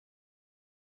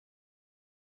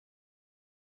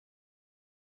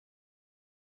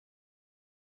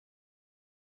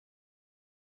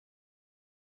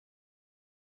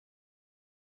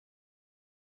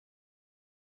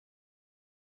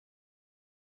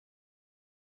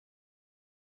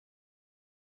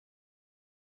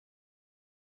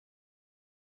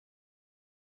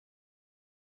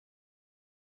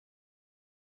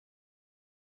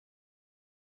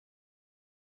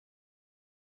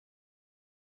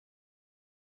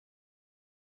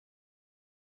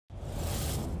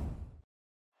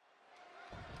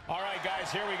All right, guys,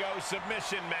 here we go.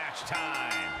 Submission match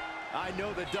time. I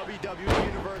know the WWE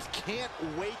Universe can't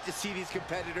wait to see these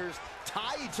competitors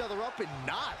tie each other up in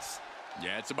knots.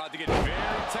 Yeah, it's about to get very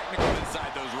technical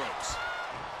inside those ropes.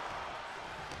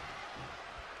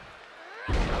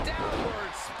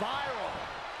 Downward spiral.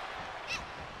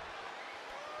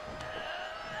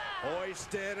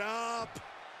 Hoisted up.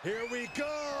 Here we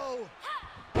go.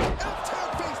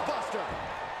 F10 facebuster.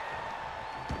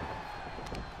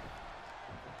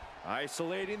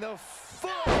 Isolating the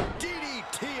foot.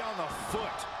 DDT on the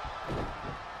foot.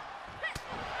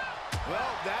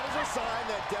 Well, that is a sign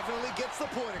that definitely gets the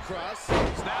point across.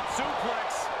 Snap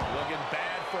suplex. Looking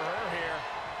bad for her here.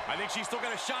 I think she's still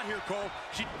got a shot here, Cole.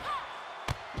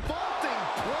 Vaulting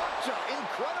plancha.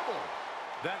 Incredible.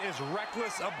 That is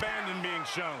reckless abandon being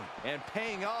shown. And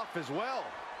paying off as well.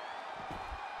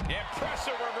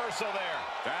 Impressive reversal there.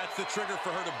 That's the trigger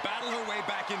for her to battle her way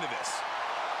back into this.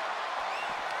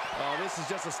 Oh, this is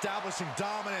just establishing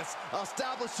dominance,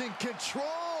 establishing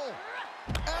control.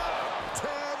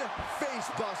 F10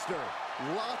 facebuster.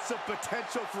 Lots of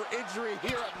potential for injury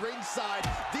here at ringside.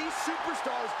 These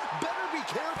superstars better be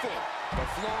careful. The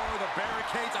floor, the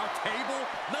barricades, our table,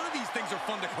 none of these things are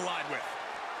fun to collide with.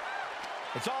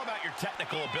 It's all about your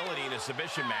technical ability in a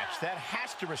submission match. That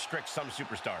has to restrict some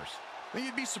superstars. Well,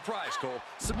 you'd be surprised, Cole.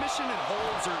 Submission and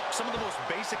holds are some of the most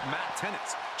basic mat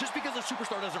tenets. Just because a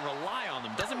superstar doesn't rely on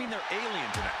them doesn't mean they're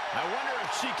alien to them. I wonder if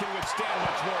she can withstand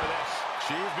much more of this.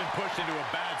 She's been pushed into a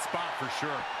bad spot for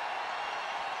sure.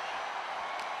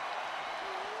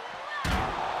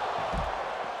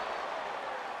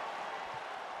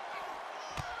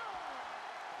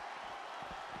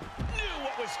 Knew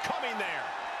what was coming there.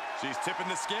 She's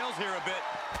tipping the scales here a bit.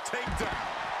 Takedown.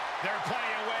 There are plenty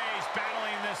of ways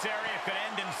battling in this area could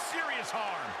end in serious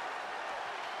harm.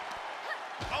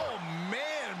 Oh,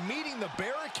 man, meeting the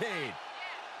barricade.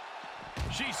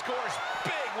 She scores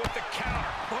big with the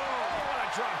counter. Oh, what a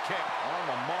drop kick. On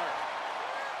the mark.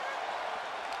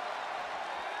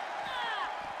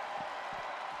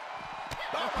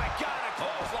 Oh, my God, a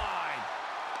clothesline.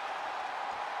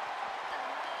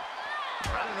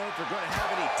 I don't know if they're going to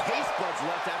have any taste buds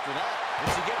left after that. And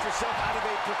she gets herself out of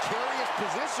a precarious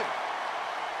position.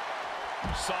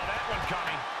 Saw that one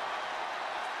coming.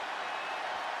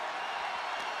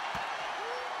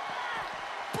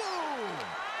 Boom!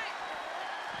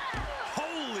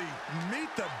 Holy, meet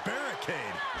the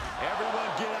barricade. Everyone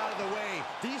get out of the way.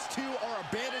 These two are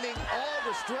abandoning all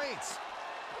restraints.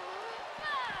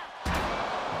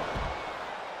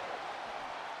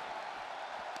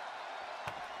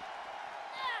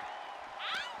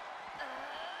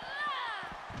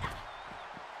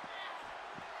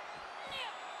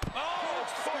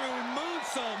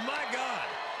 Oh, my God.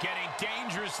 Getting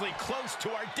dangerously close to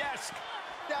our desk.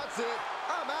 That's it.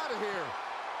 I'm out of here.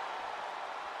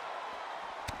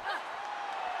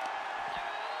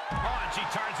 Oh, and she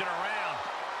turns it around.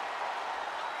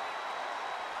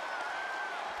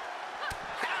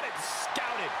 Had it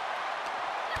scouted.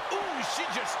 Ooh, she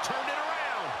just turned it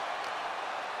around.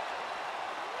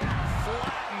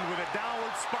 Flattened with a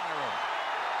downward spiral.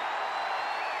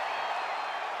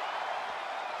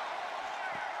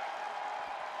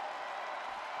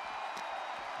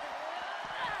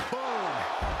 Boom.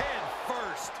 Head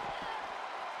first.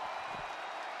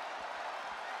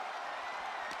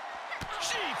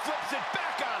 She flips it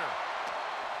back on her.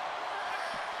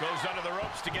 Goes under the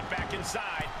ropes to get back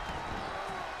inside.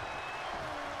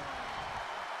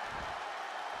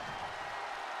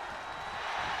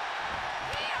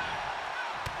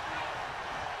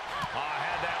 Oh,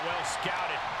 had that well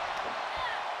scouted.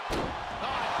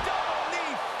 Oh, double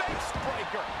knee face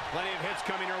breaker. Plenty of hits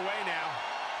coming her way now.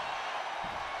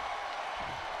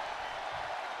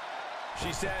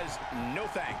 She says, no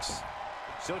thanks.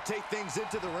 She'll take things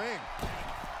into the ring.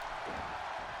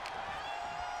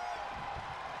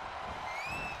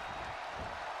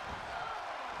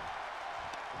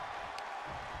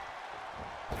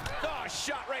 Oh,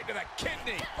 shot right to the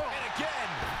kidney. Oh. And again.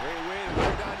 Great way to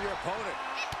wear down your opponent.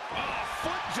 Oh,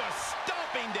 foot just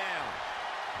stomping down.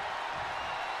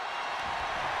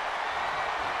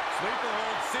 Sleeper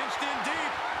hold cinched in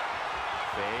deep.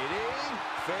 Fading,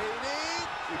 fading.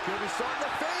 She could be starting to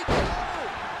fade. No!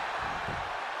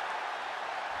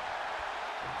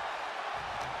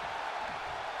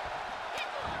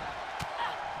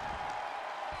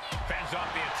 Fends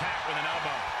off the attack with an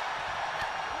elbow.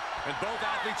 And both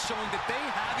athletes showing that they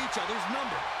have each other's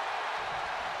number.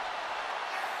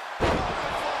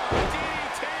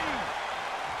 DDT!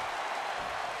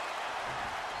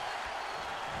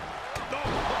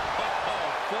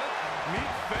 Foot,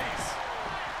 meet face.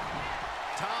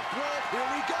 Top rope, here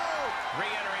we go.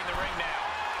 Re-entering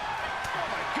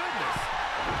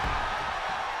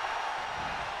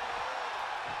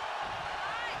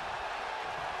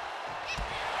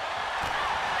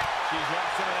She's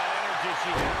lost some of that energy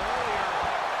she had earlier.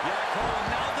 Yeah, Cole,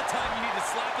 now's the time you need to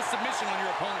slap a submission on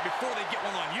your opponent before they get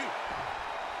one on you.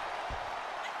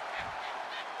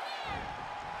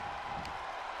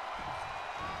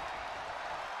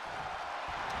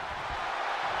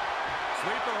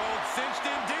 Sleeper hold cinched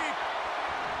in deep.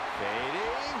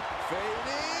 Fading,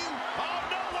 fading. Oh,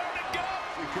 nowhere to go.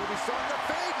 She could be starting to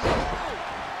fade. No!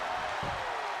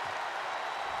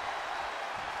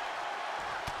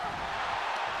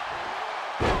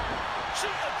 She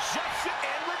adjusts it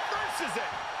and reverses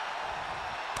it.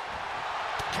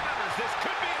 Counters. This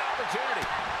could be an opportunity.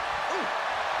 Ooh,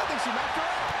 I think she knocked her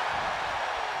out.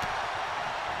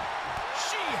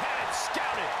 She had it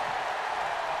scouted.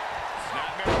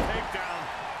 Snapmare takedown.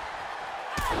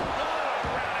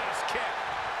 Oh, roundhouse kick.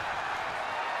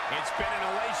 It's been an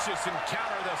hellacious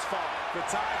encounter thus far. The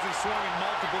tides have swung in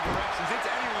multiple directions. It's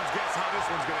anyone's guess how this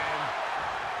one's going to end.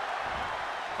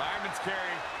 Fireman's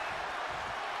carry.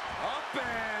 Up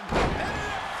and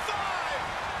F5!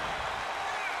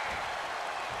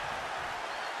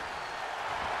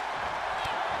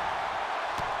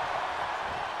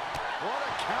 What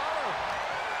a counter.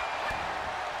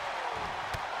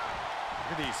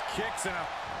 look at these kicks and a...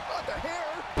 Oh, the hair.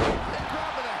 And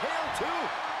grabbing the hair, too.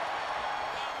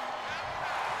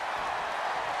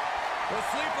 The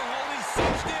sleeper hold is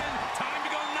cinched in. Time to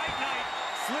go night-night.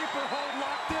 Sleeper hold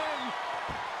locked in.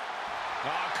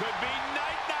 Oh, could be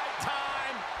night-night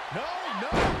time. No,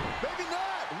 no, maybe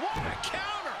not. What a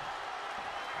counter.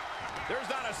 There's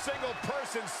not a single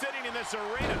person sitting in this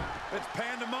arena. It's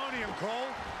pandemonium, Cole.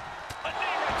 A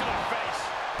knee right to the face.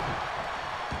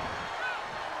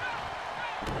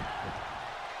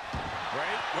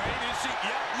 Wait, is she?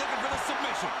 Yep, looking for the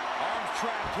submission. Arms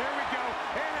trapped. Here we go.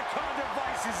 Anaconda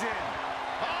Vice is in.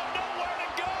 Oh, nowhere to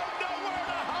go, nowhere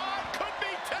to hide. Could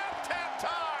be tap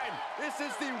time. This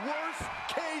is the worst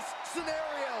case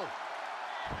scenario.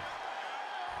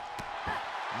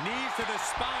 Knees to the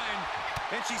spine,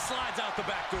 and she slides out the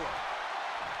back door.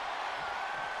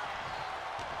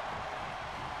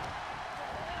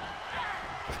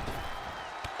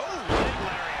 Oh, leg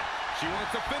lariat. She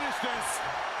wants to finish this.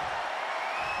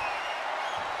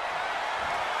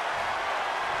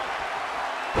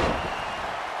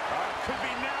 Could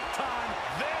be nap time.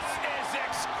 This is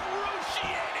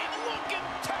excruciating looking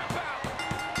tap out.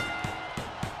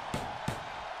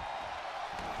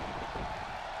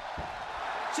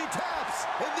 She taps,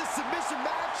 and this submission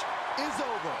match is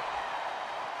over.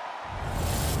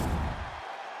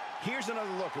 Here's another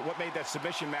look at what made that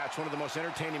submission match one of the most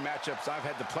entertaining matchups I've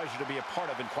had the pleasure to be a part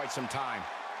of in quite some time.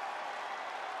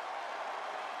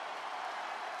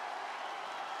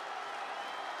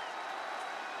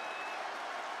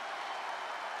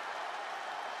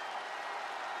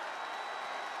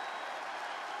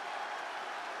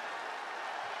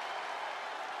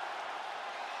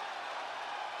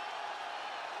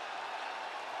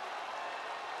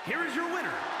 Here is your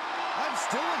winner. I'm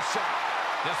still in shock.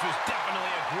 This was definitely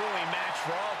a grueling match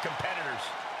for all competitors.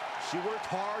 She worked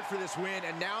hard for this win,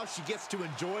 and now she gets to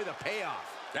enjoy the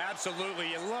payoff.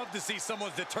 Absolutely. You love to see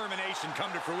someone's determination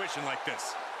come to fruition like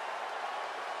this.